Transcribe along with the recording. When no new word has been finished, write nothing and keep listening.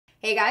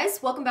Hey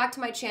guys, welcome back to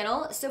my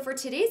channel. So for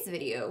today's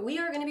video, we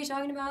are going to be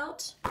talking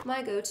about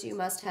my go-to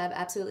must-have,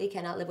 absolutely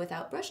cannot live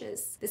without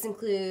brushes. This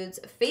includes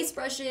face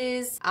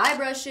brushes, eye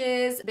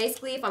brushes.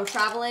 Basically, if I'm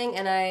traveling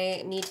and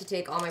I need to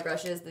take all my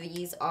brushes,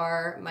 these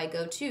are my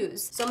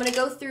go-tos. So I'm going to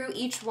go through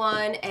each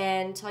one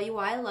and tell you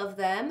why I love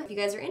them. If you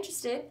guys are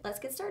interested, let's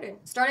get started.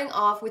 Starting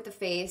off with the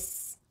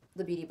face,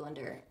 the Beauty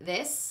Blender.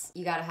 This,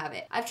 you gotta have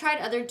it. I've tried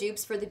other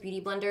dupes for the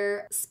Beauty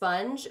Blender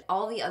sponge.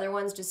 All the other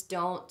ones just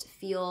don't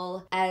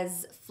feel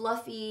as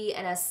fluffy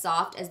and as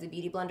soft as the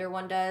Beauty Blender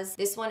one does.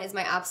 This one is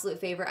my absolute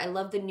favorite. I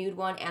love the nude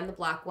one and the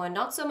black one.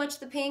 Not so much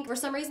the pink. For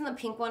some reason, the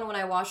pink one, when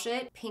I wash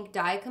it, pink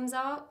dye comes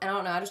out. I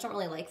don't know, I just don't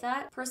really like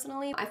that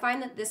personally. I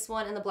find that this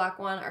one and the black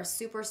one are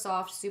super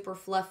soft, super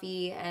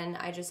fluffy, and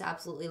I just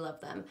absolutely love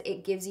them.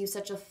 It gives you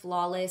such a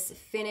flawless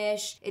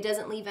finish. It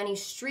doesn't leave any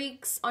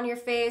streaks on your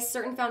face.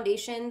 Certain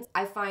foundations,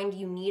 I find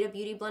you need a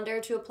Beauty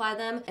Blender to apply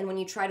them, and when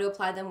you try to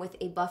apply them with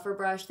a buffer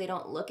brush, they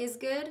don't look as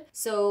good.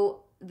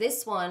 So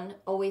this one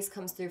always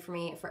comes through for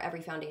me for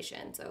every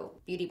foundation. So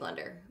Beauty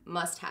Blender,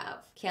 must have.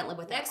 Can't live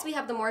with it. Next we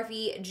have the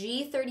Morphe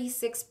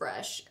G36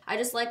 brush. I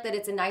just like that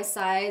it's a nice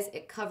size.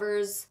 It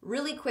covers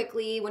really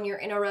quickly when you're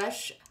in a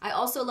rush. I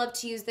also love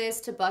to use this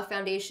to buff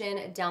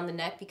foundation down the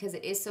neck because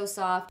it is so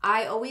soft.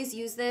 I always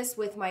use this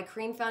with my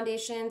cream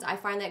foundations. I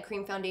find that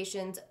cream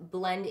foundations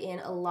blend in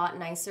a lot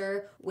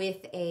nicer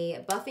with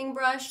a buffing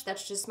brush.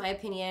 That's just my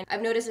opinion.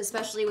 I've noticed,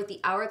 especially with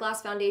the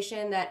Hourglass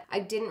foundation, that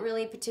I didn't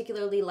really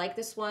particularly like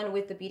this one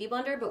with the Beauty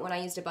Blender, but when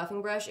I used a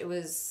buffing brush, it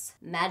was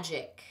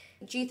magic.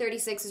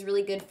 G36 is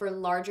really good for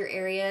larger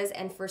areas,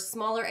 and for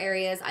smaller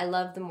areas, I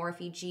love the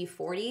Morphe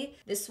G40.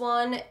 This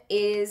one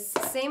is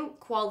same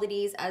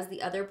qualities as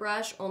the other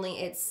brush, only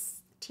it's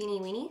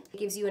teeny weeny. It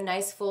gives you a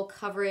nice full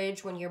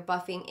coverage when you're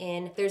buffing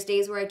in. There's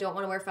days where I don't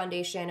want to wear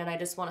foundation and I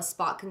just want to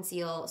spot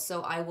conceal,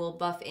 so I will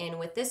buff in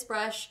with this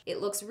brush.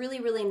 It looks really,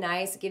 really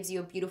nice. It gives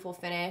you a beautiful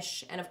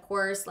finish. And of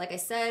course, like I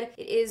said,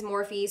 it is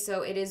Morphe,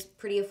 so it is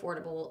pretty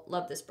affordable.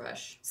 Love this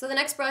brush. So the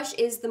next brush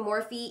is the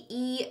Morphe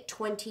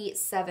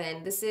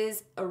E27. This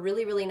is a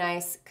really, really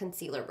nice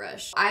concealer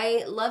brush.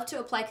 I love to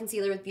apply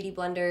concealer with beauty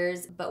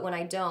blenders, but when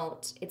I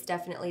don't, it's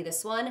definitely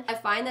this one. I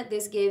find that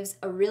this gives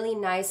a really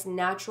nice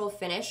natural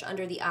finish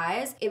under the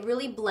eyes. It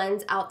really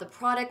blends out the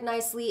product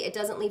nicely. It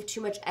doesn't leave too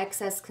much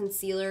excess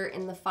concealer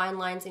in the fine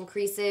lines and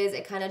creases.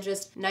 It kind of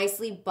just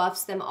nicely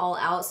buffs them all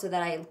out so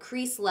that I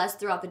crease less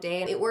throughout the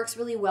day. It works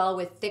really well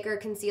with thicker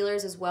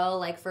concealers as well,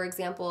 like for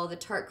example the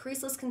Tarte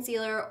Creaseless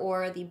Concealer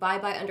or the Bye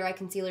Bye Under Eye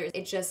Concealer.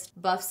 It just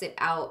buffs it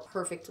out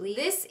perfectly.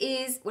 This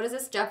is, what is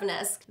this?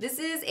 Japonesque. This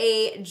is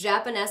a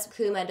Japonesque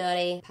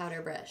KUMADORI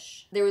powder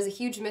brush. There was a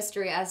huge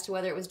mystery as to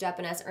whether it was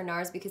Japonesque or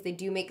NARS because they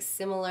do make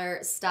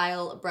similar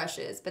style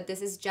brushes, but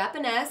this is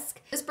Japonesque.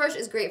 This brush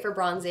is great for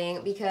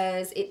bronzing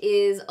because it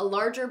is a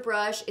larger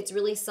brush. It's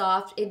really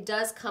soft. It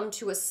does come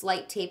to a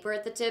slight taper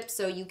at the tip,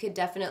 so you could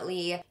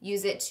definitely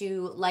use it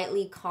to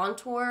lightly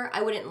contour.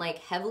 I wouldn't like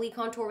heavily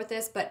contour with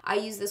this, but I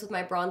use this with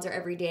my bronzer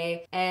every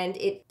day, and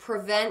it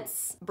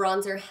prevents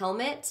bronzer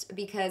helmet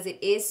because it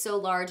is so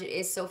large, it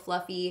is so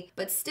fluffy,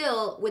 but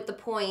still with the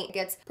point, it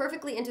gets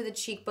perfectly into the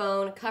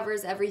cheekbone,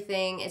 covers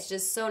everything. It's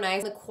just so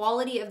nice. The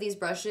quality of these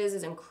brushes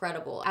is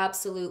incredible.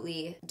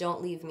 Absolutely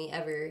don't leave me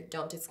ever.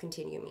 Don't discontinue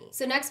me.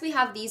 So next we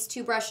have these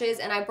two brushes,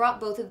 and I brought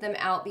both of them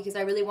out because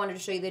I really wanted to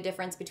show you the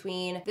difference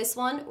between this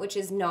one, which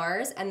is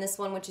NARS, and this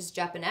one, which is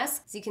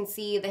Japonesque. As you can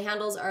see, the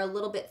handles are a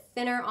little bit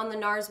thinner on the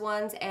NARS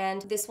ones,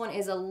 and this one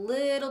is a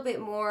little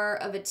bit more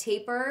of a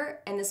taper,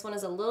 and this one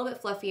is a little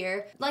bit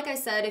fluffier. Like I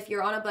said, if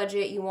you're on a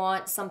budget, you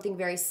want something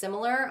very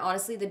similar.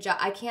 Honestly,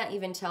 I can't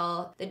even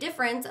tell the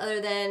difference other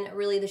than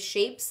really the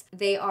shapes.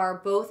 They are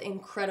both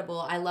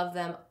incredible. I love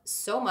them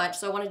so much,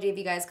 so I wanted to give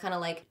you guys kind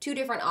of like two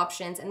different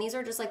options, and these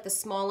are just like the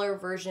smaller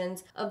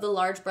versions of the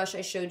large brush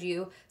I showed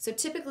you. So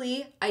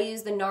typically I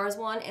use the NARS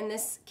one in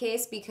this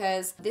case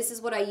because this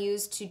is what I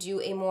use to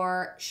do a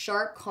more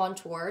sharp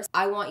contour.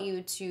 I want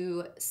you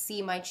to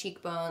see my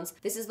cheekbones.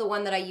 This is the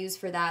one that I use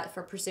for that,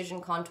 for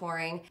precision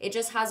contouring. It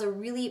just has a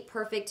really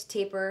perfect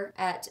taper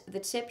at the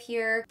tip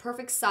here.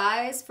 Perfect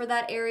size for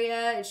that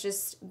area. It's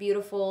just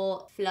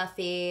beautiful,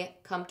 fluffy,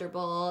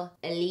 comfortable,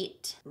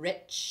 elite,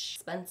 rich,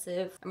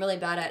 expensive. I'm really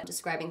bad at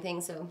describing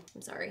things, so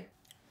I'm sorry.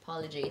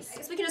 Apologies. I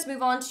guess we can just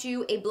move on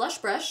to a blush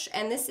brush,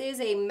 and this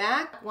is a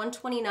MAC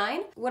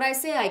 129. Would I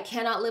say I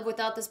cannot live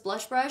without this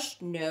blush brush?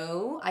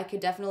 No, I could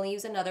definitely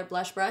use another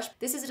blush brush.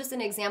 This is just an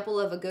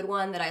example of a good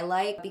one that I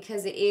like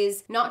because it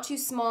is not too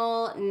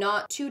small,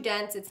 not too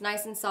dense, it's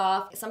nice and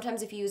soft.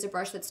 Sometimes if you use a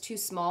brush that's too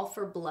small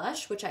for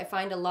blush, which I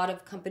find a lot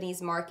of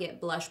companies market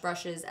blush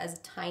brushes as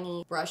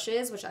tiny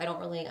brushes, which I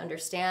don't really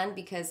understand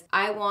because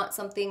I want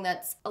something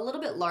that's a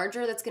little bit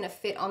larger that's gonna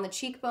fit on the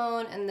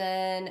cheekbone and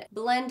then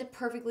blend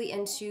perfectly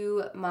into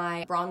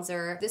my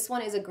bronzer. This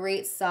one is a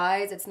great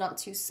size. It's not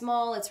too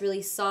small. It's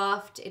really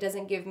soft. It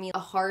doesn't give me a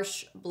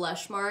harsh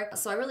blush mark.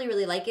 So I really,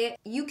 really like it.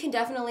 You can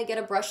definitely get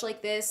a brush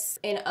like this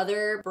in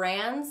other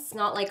brands. It's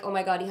not like, oh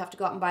my God, you have to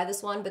go out and buy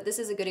this one, but this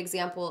is a good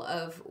example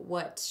of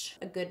what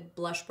a good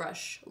blush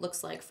brush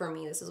looks like for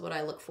me. This is what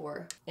I look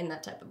for in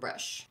that type of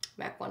brush.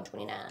 MAC 129.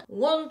 $129.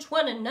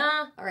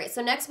 $129. All right,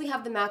 so next we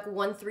have the MAC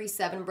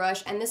 137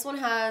 brush, and this one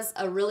has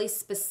a really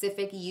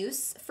specific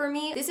use for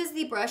me. This is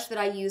the brush that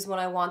I use when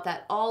I want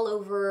that all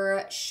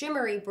over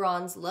shimmery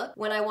bronze look.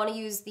 When I want to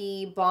use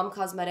the Balm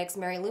Cosmetics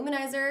Mary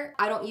Luminizer,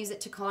 I don't use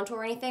it to contour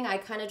or anything. I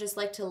kind of just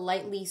like to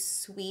lightly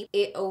sweep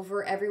it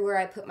over everywhere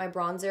I put my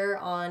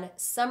bronzer on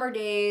summer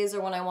days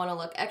or when I want to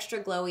look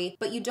extra glowy,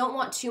 but you don't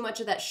want too much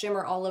of that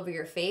shimmer all over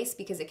your face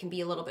because it can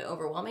be a little bit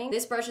overwhelming.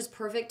 This brush is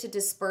perfect to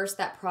disperse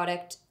that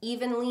product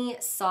evenly,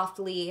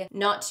 softly,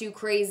 not too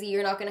crazy.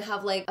 You're not gonna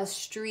have like a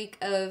streak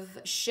of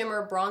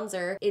shimmer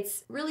bronzer.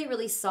 It's really,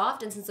 really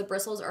soft, and since the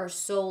bristles are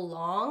so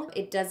long,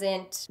 it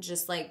doesn't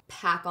just like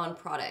pack on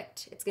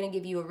product. It's gonna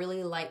give you a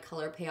really light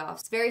color payoff.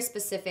 It's very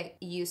specific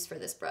use for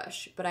this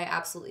brush, but I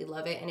absolutely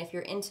love it. And if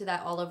you're into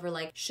that all over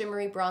like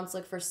shimmery bronze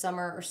look for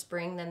summer or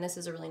spring, then this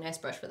is a really nice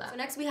brush for that. So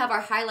next we have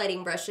our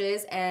highlighting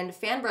brushes, and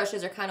fan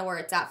brushes are kind of where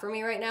it's at for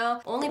me right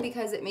now, only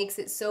because it makes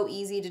it so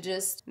easy to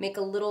just make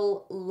a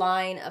little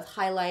line of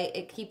highlight.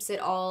 It keeps it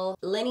all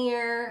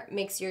linear,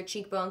 makes your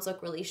cheekbones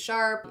look really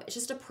sharp. It's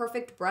just a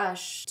perfect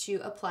brush to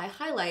apply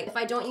highlight. If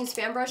I don't use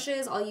fan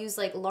brushes, I'll use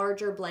like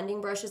larger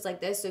blending brushes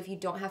like this. So if you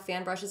don't have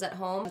fan brushes at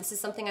home, this is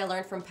something I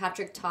learned from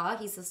Patrick Ta.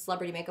 He's a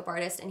celebrity makeup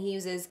artist, and he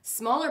uses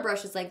smaller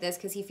brushes like this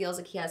because he feels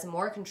like he has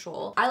more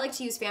control. I like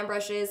to use fan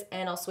brushes,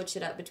 and I'll switch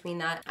it up between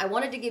that. I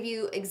wanted to give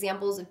you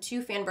examples of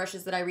two fan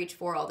brushes that I reach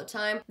for all the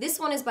time. This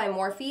one is by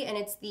MORPHE, and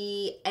it's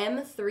the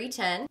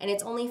M310, and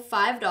it's only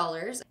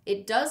 $5.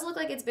 It does look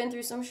like it's been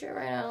through some shit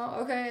right now.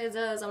 Okay, it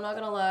does. I'm not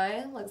gonna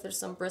lie. Like, there's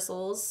some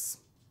bristles,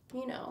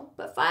 you know,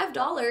 but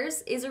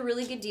 $5 is a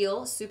really good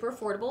deal, super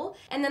affordable.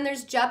 And then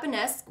there's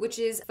Japonesque, which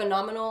is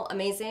phenomenal,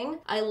 amazing.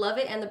 I love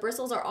it, and the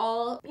bristles are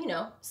all, you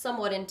know,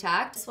 somewhat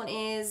intact. This one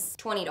is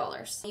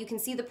 $20. You can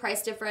see the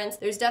price difference.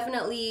 There's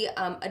definitely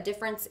a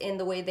difference in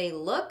the way they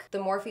look. The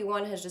MORPHE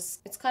one has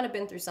just, it's kind of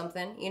been through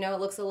something, you know, it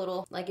looks a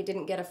little like it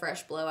didn't get a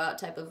fresh blowout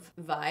type of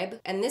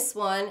vibe. And this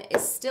one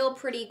is still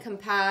pretty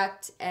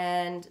compact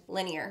and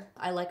linear.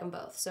 I like them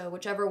both. So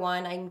whichever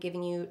one, I'm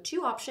giving you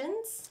two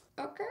options.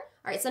 Okay.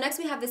 All right, so next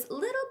we have this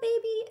little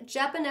baby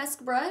Japonesque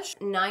brush,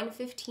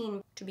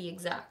 915 to be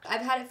exact.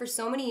 I've had it for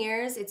so many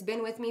years. It's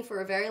been with me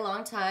for a very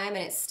long time, and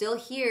it's still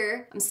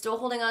here. I'm still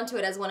holding on to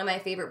it as one of my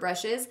favorite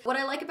brushes. What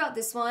I like about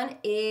this one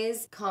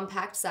is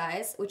compact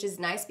size, which is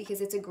nice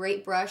because it's a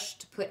great brush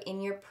to put in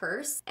your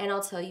purse, and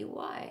I'll tell you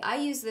why. I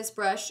use this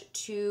brush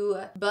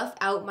to buff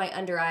out my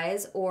under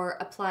eyes or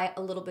apply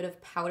a little bit of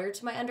powder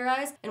to my under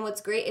eyes, and what's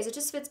great is it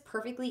just fits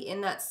perfectly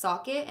in that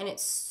socket, and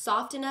it's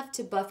soft enough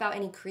to buff out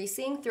any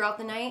creasing throughout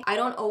the night. I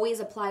don't always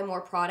apply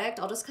more product.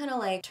 I'll just kind of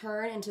like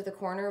turn into the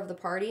corner of the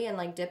party and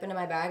like dip into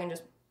my bag and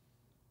just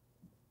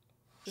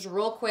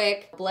real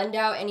quick, blend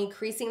out any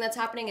creasing that's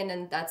happening, and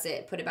then that's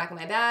it. Put it back in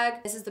my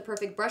bag. This is the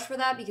perfect brush for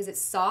that because it's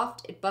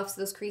soft, it buffs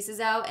those creases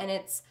out, and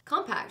it's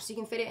compact, so you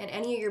can fit it in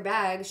any of your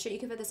bags. Shit, you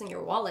can fit this in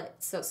your wallet.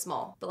 It's so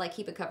small, but like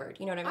keep it covered,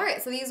 you know what I mean? All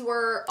right, so these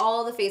were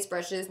all the face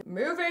brushes.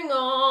 Moving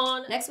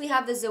on. Next we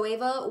have the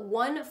ZOEVA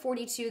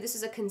 142. This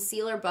is a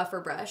concealer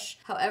buffer brush.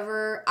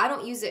 However, I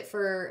don't use it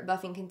for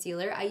buffing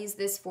concealer. I use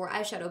this for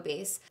eyeshadow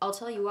base. I'll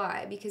tell you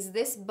why. Because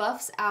this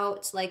buffs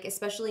out, like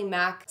especially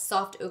MAC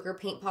soft ochre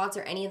paint pots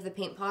or any of the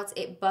paint pots,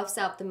 it buffs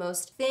out the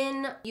most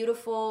thin,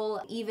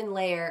 beautiful, even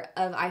layer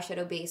of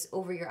eyeshadow base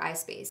over your eye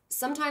space.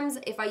 Sometimes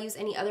if I use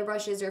any other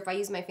brushes or if I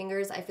use my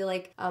fingers, I feel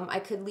like I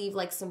could leave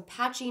like some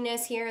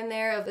patchiness here and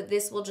there, but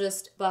this will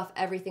just buff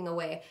everything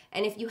away.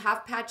 And if you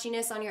have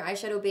patchiness on your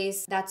eyeshadow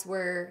base, that's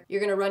where you're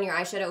gonna run your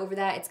eyeshadow over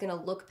that. It's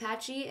gonna look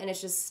patchy, and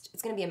it's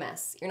gonna be a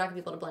mess. You're not gonna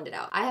be able to blend it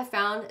out. I have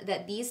found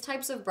that these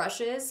types of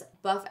brushes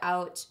buff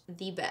out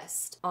the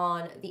best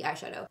on the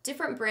eyeshadow.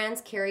 Different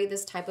brands carry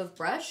this type of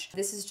brush.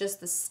 This is just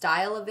the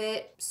style of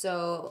it,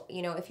 so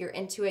you know, if you're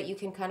into it, you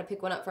can kind of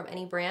pick one up from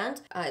any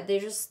brand.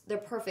 They're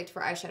perfect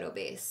for eyeshadow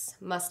base,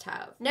 must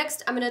have.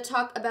 Next, I'm gonna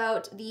talk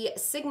about the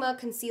Sigma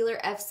Concealer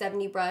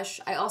F70 brush.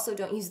 I also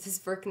don't use this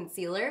for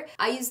concealer.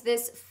 I use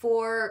this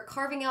for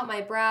carving out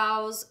my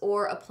brows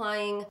or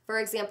applying, for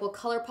example,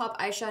 ColourPop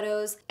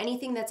eyeshadows.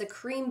 Anything that's a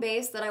cream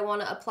base that I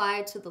want to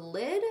apply to the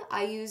lid,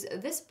 I use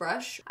this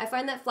brush. I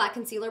find that flat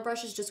concealer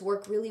brushes just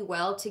work really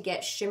well to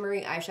get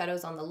shimmery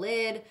eyeshadows on the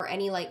lid or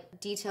any like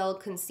detailed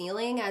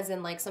concealing, as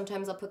in like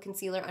sometimes I'll put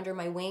concealer under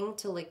my wing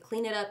to like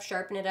clean it up,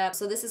 sharpen it up.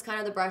 So this is kind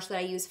of the brush that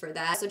I use for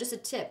that. So just a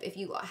tip, if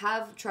you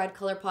have tried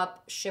ColourPop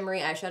shimmery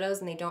eyeshadows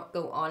and they don't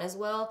go on as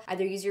well,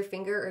 either use your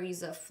finger or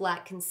use a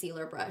flat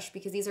concealer brush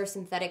because these are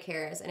synthetic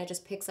hairs and it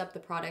just picks up the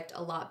product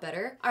a lot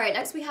better. All right,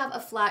 next we have a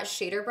flat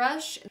shader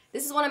brush.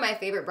 This is one of my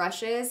favorite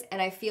brushes,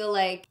 and I feel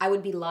like I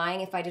would be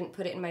lying if I didn't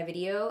put it in my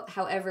video.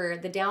 However,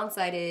 the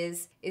downside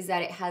is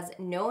that it has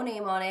no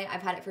name on it.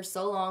 I've had it for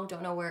so long,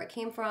 don't know where it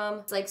came from.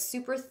 It's like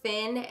super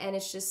thin and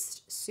it's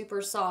just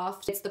super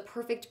soft. It's the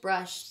perfect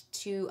brush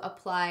to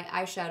apply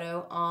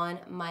eyeshadow on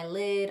my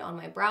lid, on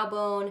my brow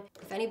bone.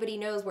 If anybody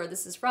knows where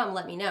this is from,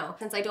 let me know.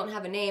 Since I don't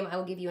have a name, I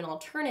will give you an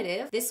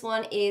alternative. This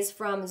one is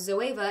from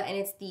ZOEVA, and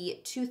it's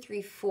the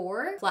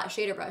 234 flat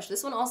shader brush.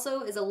 This one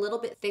also is a little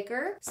bit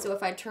thicker, so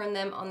if I turn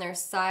them on their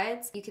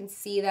sides. You can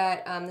see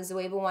that the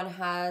ZOEVA one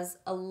has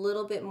a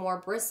little bit more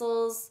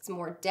bristles. It's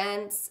more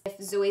dense. If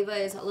ZOEVA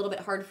is a little bit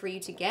hard for you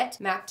to get,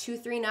 MAC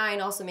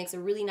 239 also makes a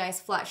really nice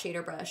flat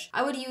shader brush.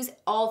 I would use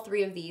all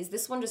three of these.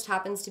 This one just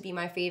happens to be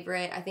my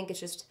favorite. I think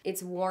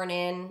it's worn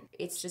in.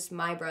 It's just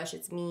my brush.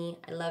 It's me.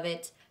 I love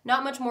it.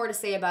 Not much more to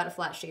say about a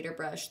flat shader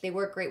brush. They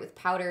work great with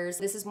powders.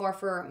 This is more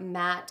for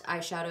matte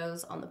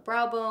eyeshadows on the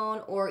brow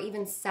bone or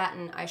even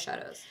satin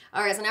eyeshadows.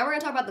 All right, so now we're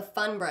gonna talk about the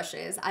fun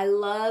brushes. I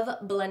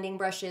love blending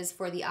brushes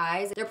for the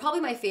eyes. They're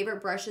probably my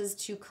favorite brushes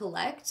to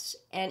collect.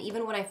 And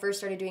even when I first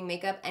started doing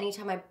makeup,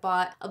 anytime I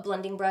bought a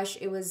blending brush,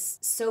 it was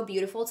so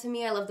beautiful to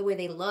me. I love the way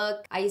they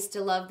look. I used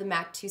to love the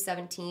MAC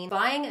 217.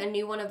 Buying a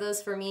new one of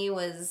those for me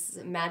was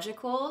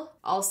magical.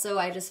 Also,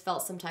 I just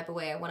felt some type of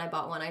way when I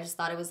bought one. I just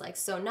thought it was like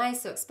so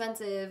nice, so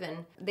expensive,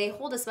 and they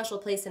hold a special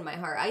place in my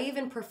heart. I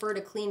even prefer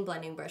to clean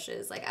blending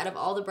brushes. Like out of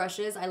all the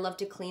brushes, I love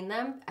to clean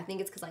them. I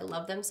think it's because I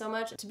love them so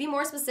much. To be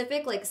more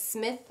specific, like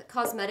Smith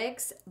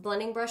Cosmetics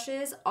blending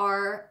brushes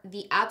are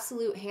the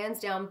absolute hands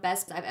down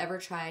best I've ever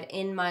tried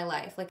in my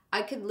life. Like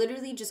I could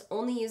literally just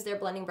only use their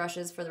blending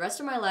brushes for the rest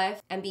of my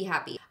life and be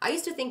happy. I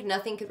used to think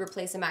nothing could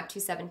replace a MAC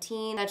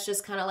 217. That's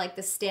just kind of like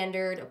the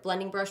standard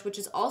blending brush, which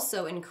is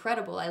also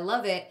incredible. I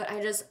love it, but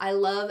I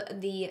love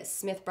the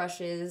Smith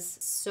brushes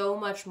so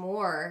much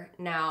more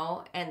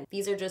now, and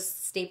these are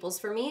just staples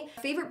for me.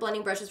 Favorite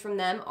blending brushes from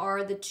them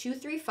are the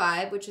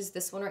 235, which is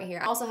this one right here.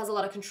 It also has a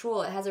lot of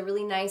control. It has a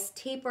really nice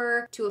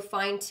taper to a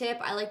fine tip.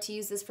 I like to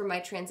use this for my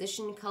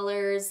transition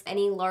colors,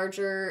 any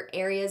larger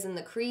areas in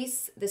the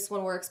crease. This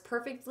one works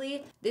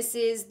perfectly. This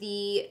is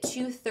the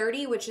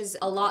 230, which is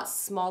a lot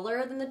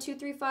smaller than the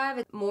 235.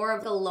 It's more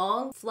of a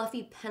long,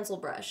 fluffy pencil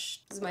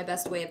brush. This is my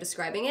best way of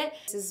describing it.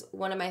 This is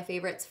one of my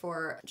favorites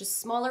for just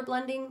smaller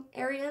blending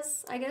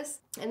areas, I guess.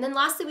 And then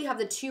lastly, we have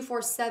the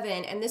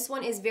 247, and this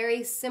one is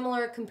very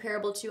similar,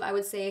 comparable to, I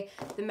would say,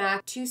 the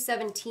MAC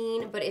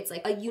 217, but it's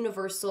like a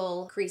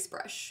universal crease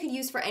brush. You could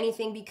use for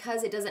anything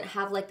because it doesn't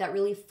have like that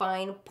really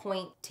fine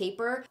point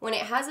taper. When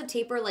it has a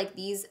taper like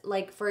these,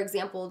 like for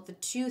example, the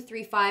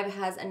 235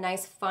 has a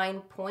nice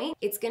fine point,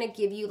 it's gonna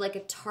give you like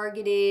a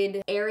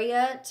targeted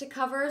area to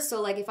cover.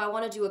 So like if I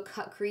wanna do a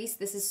cut crease,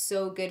 this is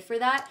so good for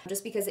that.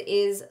 Just because it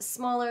is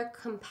smaller,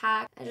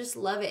 compact, I just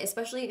love it,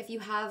 especially if you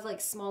have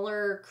like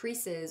smaller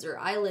creases or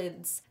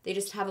eyelids. They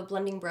just have a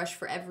blending brush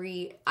for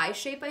every eye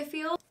shape, I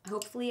feel.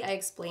 Hopefully I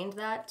explained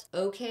that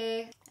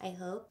okay, I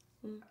hope.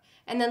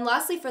 And then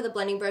lastly for the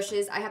blending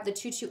brushes, I have the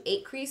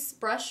 228 crease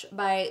brush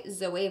by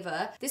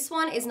ZOEVA. This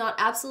one is not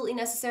absolutely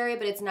necessary,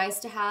 but it's nice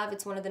to have.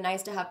 It's one of the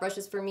nice to have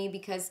brushes for me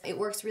because it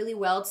works really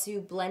well to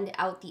blend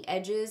out the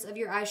edges of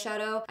your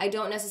eyeshadow. I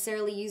don't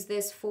necessarily use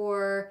this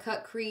for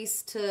cut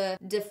crease to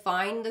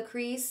define the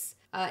crease.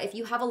 If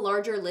you have a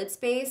larger lid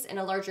space and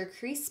a larger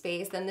crease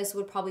space, then this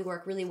would probably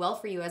work really well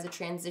for you as a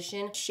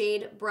transition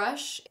shade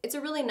brush. It's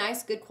a really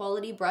nice, good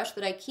quality brush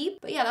that I keep,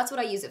 but yeah, that's what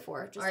I use it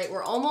for. All right,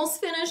 we're almost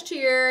finished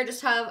here.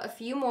 Just have a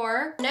few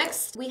more.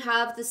 Next, we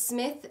have the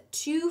Smith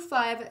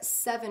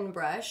 257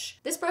 brush.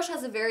 This brush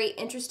has a very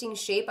interesting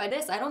shape. I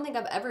don't think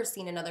I've ever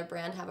seen another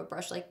brand have a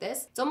brush like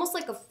this. It's almost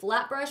like a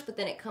flat brush, but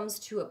then it comes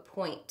to a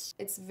point.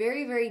 It's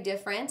very, very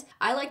different.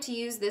 I like to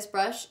use this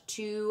brush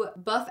to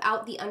buff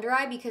out the under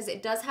eye because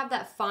it does have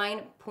that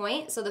fine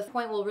point, so the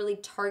point will really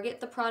target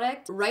the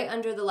product right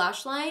under the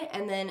lash line,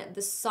 and then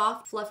the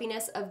soft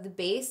fluffiness of the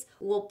base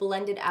will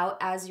blend it out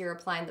as you're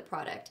applying the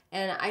product.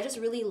 And I just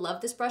really love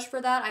this brush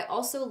for that. I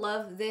also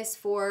love this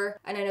for,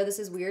 and I know this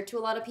is weird to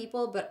a lot of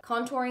people, but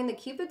contouring the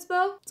cupid's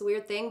bow. It's a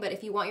weird thing, but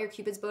if you want your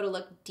cupid's bow to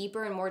look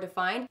deeper and more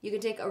defined, you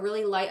can take a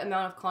really light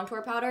amount of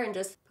contour powder and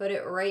just put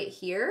it right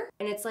here,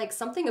 and it's like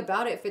something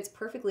about it fits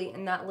perfectly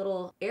in that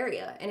little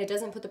area, and it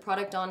doesn't put the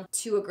product on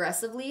too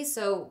aggressively,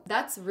 so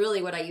that's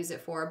really what I use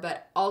it for.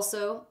 But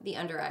also the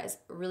under eyes,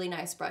 a really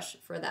nice brush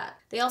for that.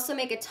 They also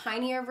make a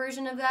tinier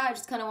version of that. I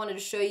just kind of wanted to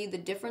show you the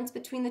difference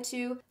between the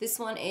two. This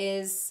one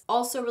is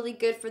also really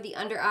good for the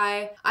under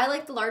eye. I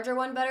like the larger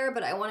one better,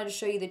 but I wanted to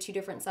show you the two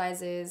different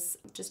sizes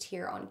just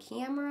here on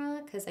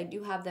camera because I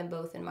do have them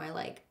both in my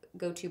like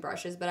go-to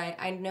brushes, but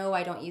I know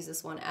I don't use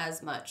this one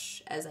as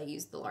much as I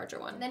use the larger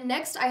one. Then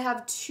next I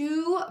have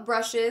two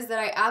brushes that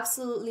I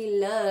absolutely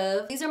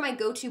love. These are my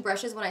go-to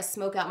brushes when I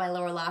smoke out my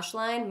lower lash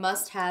line.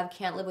 Must have,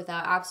 can't live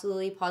without,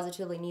 absolutely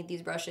positively need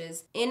these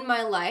brushes in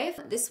my life.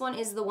 This one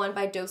is the one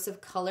by Dose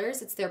of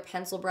Colors. It's their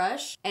pencil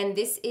brush, and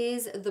this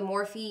is the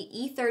Morphe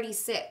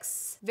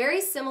E36.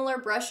 Very similar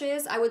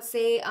brushes. I would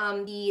say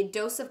the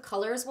Dose of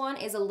Colors one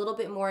is a little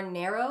bit more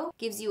narrow,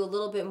 gives you a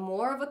little bit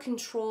more of a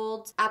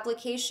controlled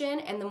application,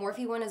 and the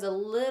Morphe one is a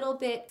little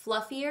bit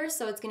fluffier,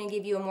 so it's gonna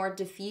give you a more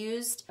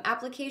diffused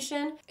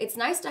application. It's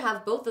nice to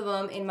have both of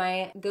them in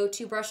my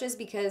go-to brushes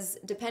because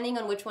depending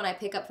on which one I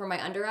pick up for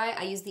my under eye,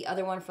 I use the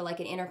other one for like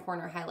an inner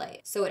corner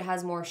highlight, so it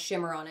has more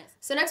shimmer on it.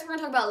 So next we're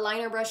gonna talk about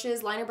liner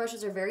brushes. Liner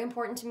brushes are very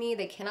important to me.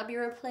 They cannot be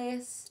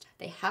replaced.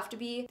 They have to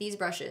be these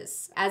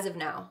brushes as of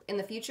now. In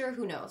the future,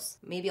 who knows?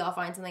 Maybe I'll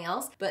find something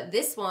else. But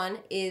this one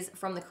is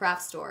from the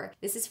craft store.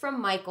 This is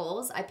from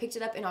Michaels. I picked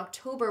it up in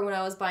October when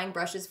I was buying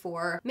brushes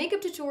for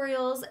makeup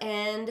tutorials,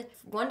 and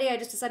one day I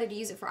just decided to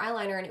use it for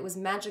eyeliner and it was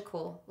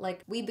magical.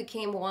 Like, we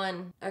became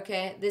one.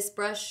 Okay, this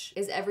brush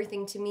is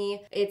everything to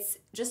me. It's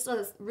just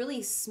a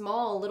really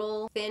small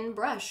little thin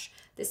brush.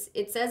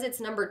 It says it's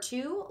number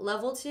 2,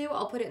 level 2.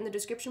 I'll put it in the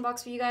description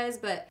box for you guys,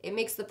 but it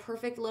makes the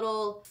perfect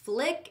little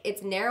flick.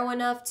 It's narrow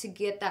enough to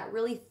get that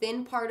really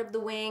thin part of the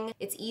wing.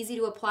 It's easy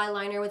to apply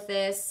liner with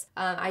this.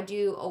 I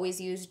do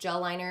always use gel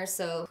liner,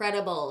 so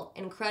incredible,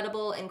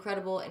 incredible,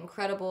 incredible,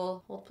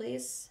 incredible. Hold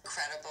please.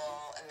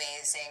 Incredible,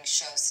 amazing,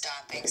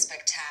 show-stopping,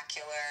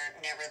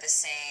 spectacular, never the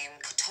same,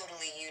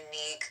 totally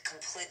unique,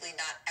 completely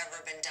not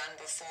ever been done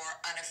before,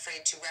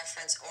 unafraid to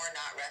reference or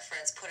not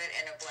reference, put it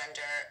in a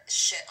blender,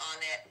 shit on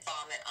it,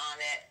 vomit on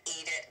it,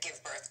 eat it,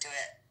 give birth to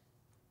it.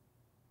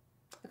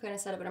 I couldn't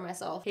have said it better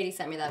myself. Katie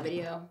sent me that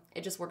video.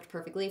 It just worked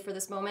perfectly for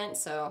this moment,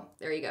 so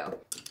there you go.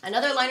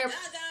 Another liner.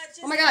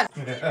 Oh my god.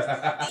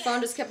 The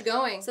phone just kept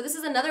going. So this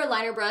is another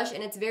liner brush,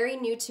 and it's very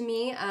new to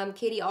me.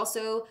 Katie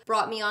also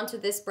brought me onto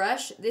this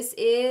brush. This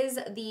is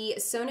the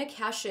SONIA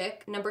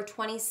KASHUK number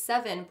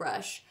 27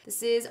 brush.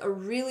 This is a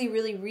really,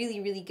 really, really,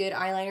 really good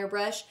eyeliner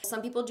brush.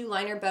 Some people do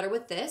liner better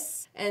with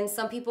this, and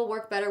some people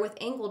work better with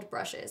angled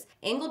brushes.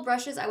 Angled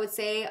brushes, I would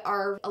say,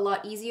 are a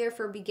lot easier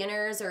for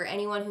beginners or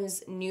anyone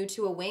who's new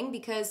to a wing,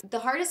 because the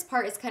hardest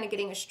part is kind of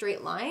getting a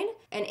straight line,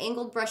 and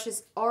angled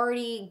brushes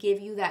already give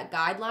you that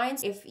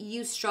guidelines. If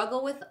you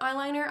struggle with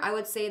eyeliner, I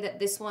would say that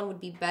this one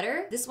would be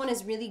better. This one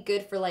is really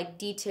good for like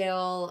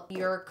detail.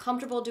 You're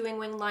comfortable doing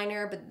wing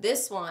liner, but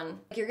this one,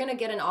 you're gonna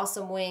get an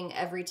awesome wing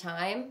every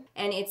time,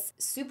 and it's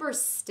super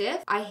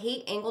stiff. I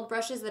hate angled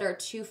brushes that are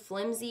too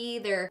flimsy.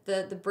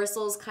 The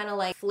bristles kind of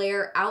like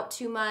flare out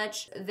too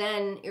much,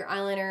 then your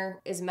eyeliner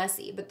is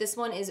messy. But this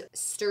one is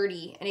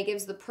sturdy and it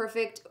gives the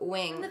perfect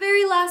wing. The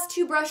very last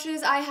 2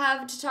 brushes I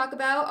have to talk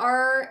about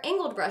are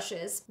angled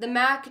brushes. The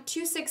MAC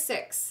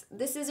 266.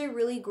 This is a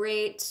really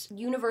great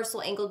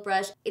universal angled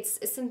brush. It's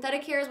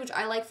synthetic hairs, which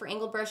I like for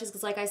angled brushes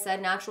because, like I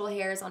said, natural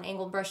hairs on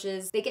angled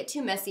brushes, they get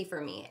too messy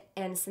for me.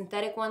 And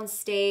synthetic ones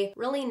stay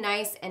really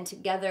nice and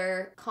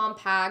together,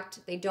 compact.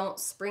 They don't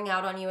spring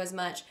out on you as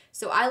much.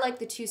 So I like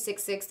the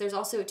 266. There's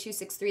also a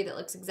 263 that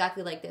looks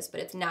exactly like this, but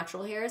it's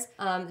natural hairs.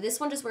 This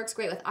one just works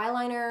great with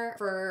eyeliner,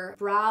 for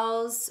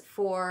brows,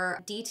 for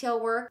detail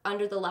work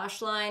under the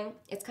lash line.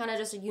 It's kind of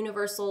just a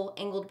universal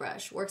angled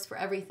brush. Works for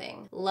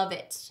everything. Love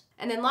it.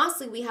 And then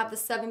lastly, we have the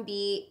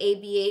 7B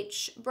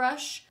ABH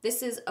brush.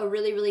 This is a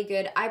really, really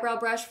good eyebrow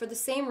brush for the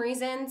same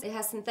reasons. It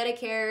has synthetic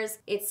hairs,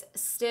 it's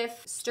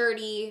stiff,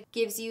 sturdy,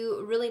 gives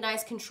you really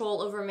nice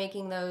control over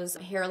making those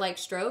hair-like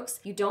strokes.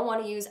 You don't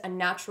want to use a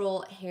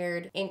natural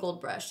haired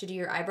angled brush to do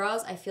your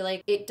eyebrows. I feel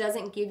like it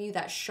doesn't give you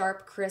that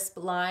sharp, crisp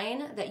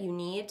line that you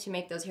need to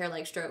make those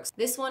hair-like strokes.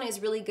 This one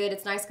is really good.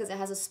 It's nice because it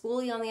has a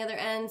spoolie on the other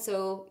end,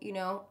 so you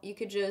know, you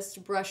could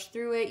just brush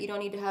through it. You don't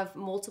need to have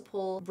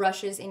multiple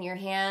brushes in your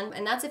hand,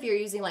 and that's if you're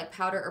using like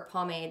powder or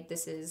pomade.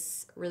 This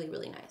is really,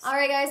 really nice. All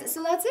right, guys,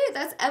 so that's it.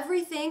 That's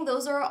everything.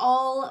 Those are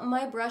all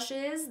my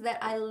brushes that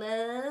I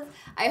love.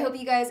 I hope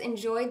you guys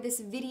enjoyed this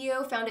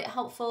video, found it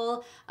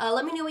helpful.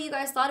 Let me know what you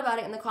guys thought about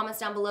it in the comments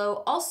down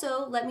below.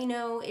 Also, let me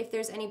know if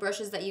there's any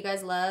brushes that you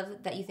guys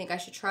love that you think I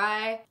should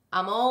try.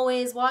 I'm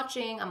always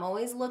watching, I'm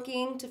always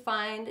looking to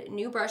find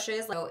new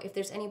brushes. So if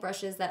there's any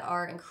brushes that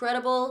are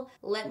incredible,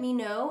 let me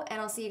know,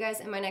 and I'll see you guys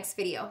in my next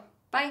video.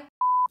 Bye.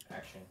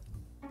 Action.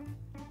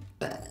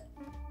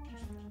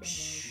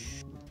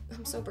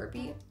 I'm so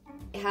burpy.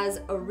 It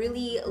has a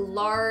really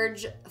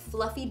large,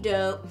 fluffy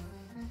dough.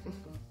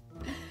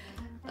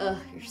 Ugh,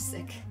 you're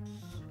sick.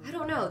 I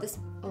don't know, this,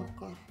 oh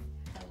God.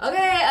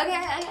 Okay.